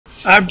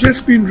I've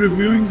just been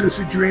reviewing the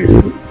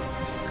situation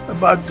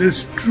about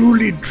this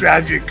truly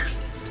tragic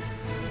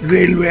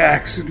railway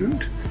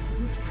accident.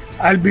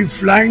 I'll be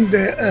flying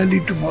there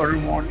early tomorrow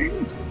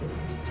morning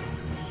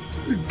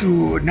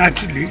to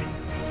naturally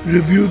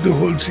review the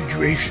whole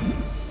situation.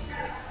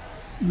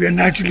 We are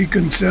naturally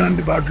concerned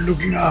about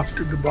looking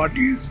after the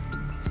bodies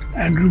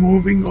and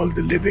removing all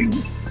the living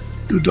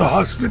to the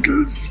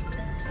hospitals.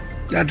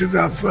 That is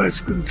our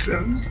first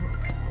concern,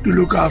 to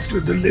look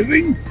after the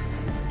living,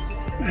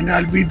 and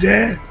I'll be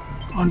there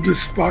on the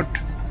spot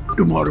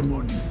tomorrow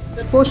morning.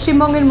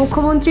 পশ্চিমবঙ্গের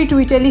মুখ্যমন্ত্রী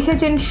টুইটে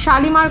লিখেছেন,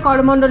 শালিমার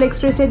করমণ্ডল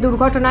এক্সপ্রেসের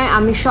দুর্ঘটনায়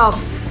আমি শক।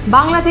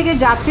 বাংলা থেকে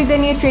যাত্রীদের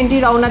নিয়ে ট্রেনটি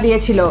রওনা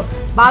দিয়েছিল।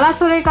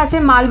 বালাসোরের কাছে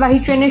মালবাহী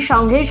ট্রেনের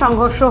সঙ্গে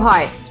সংঘর্ষ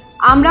হয়।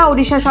 আমরা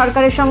ওড়িশা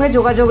সরকারের সঙ্গে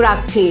যোগাযোগ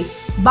রাখছি।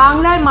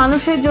 বাংলার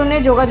মানুষের জন্য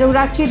যোগাযোগ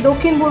রাখছি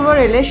দক্ষিণ পূর্ব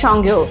রেলের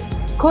সঙ্গেও।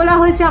 খোলা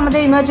হয়েছে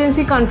আমাদের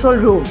ইমার্জেন্সি কন্ট্রোল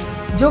রুম।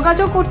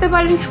 যোগাযোগ করতে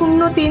পারেন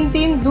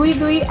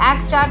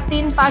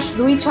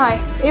 03322143526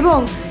 এবং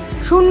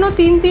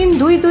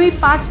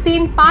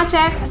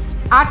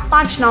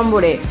 03322535185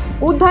 নম্বরে।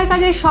 উদ্ধার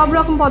কাজে সব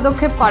রকম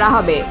পদক্ষেপ করা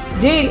হবে।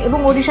 রেল এবং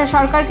ওড়িশা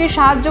সরকারকে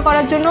সাহায্য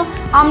করার জন্য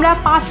আমরা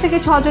 5 থেকে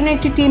 6 জনের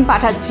একটি টিম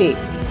পাঠাচ্ছি।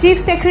 চিফ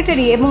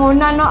সেক্রেটারি এবং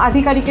অন্যান্য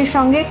আধিকারিকের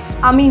সঙ্গে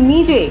আমি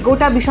নিজে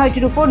গোটা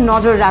বিষয়টির উপর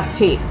নজর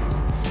রাখছি।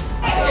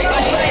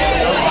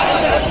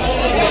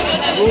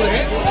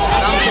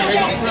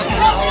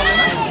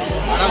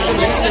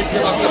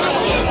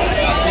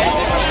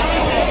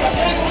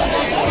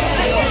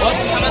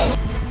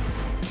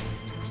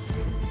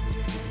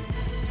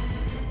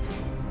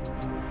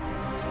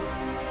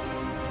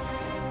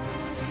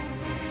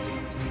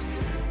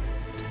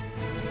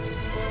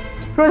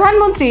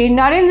 প্রধানমন্ত্রী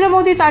নরেন্দ্র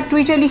মোদী তার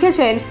টুইটে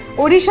লিখেছেন,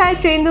 ওড়িশায়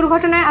ট্রেন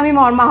দুর্ঘটনায় আমি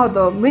মর্মাহত।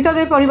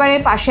 মৃতদের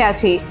পরিবারের পাশে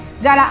আছি।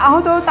 যারা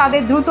আহত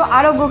তাদের দ্রুত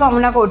আরোগ্য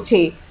কামনা করছি।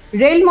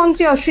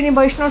 রেলমন্ত্রী অশ্বিনী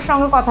বৈষ্ণবের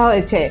সঙ্গে কথা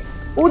হয়েছে।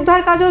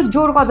 উদ্ধার কাজও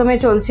জোর কদমে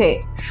চলছে।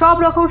 সব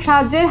রকম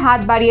সাহায্যের হাত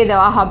বাড়িয়ে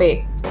দেওয়া হবে।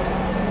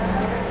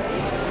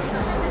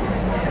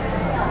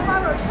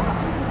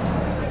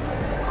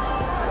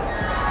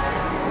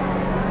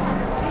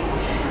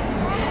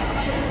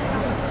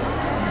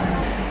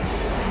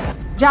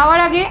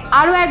 যাওয়ার আগে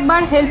আরও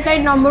একবার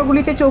হেল্পলাইন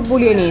নম্বরগুলিতে চোখ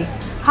বুলিয়ে নিন।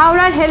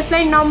 হাওড়ার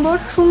হেল্পলাইন নম্বর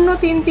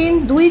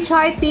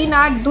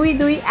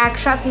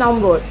 03326382217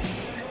 নম্বর,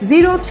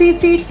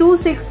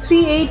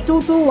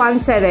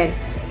 03326382217।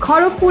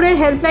 খড়গপুরের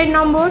হেল্পলাইন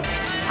নম্বর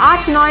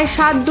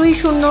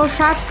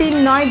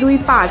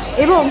 8972073925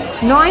 এবং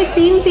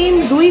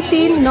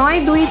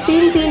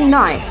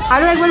 9332392339।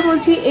 আরও একবার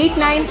বলছি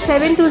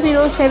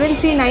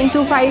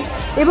 8972073925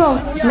 এবং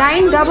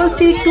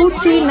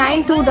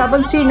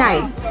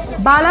 9332392339।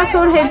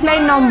 বালাসোর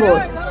হেল্পলাইন নম্বর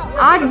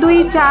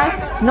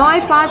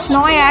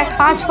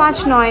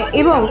 8249591559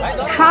 এবং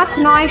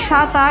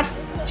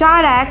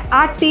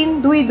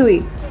 7978418322।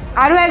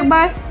 আরও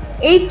একবার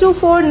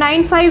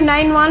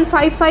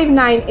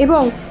 8249591559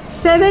 এবং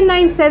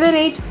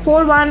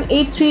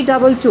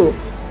 7978418322।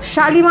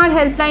 Shalimar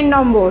helpline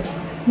number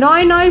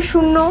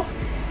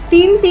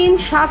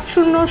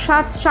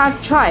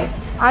 9903370746।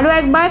 আরও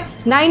একবার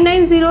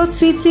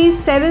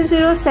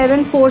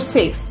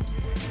 9903370746।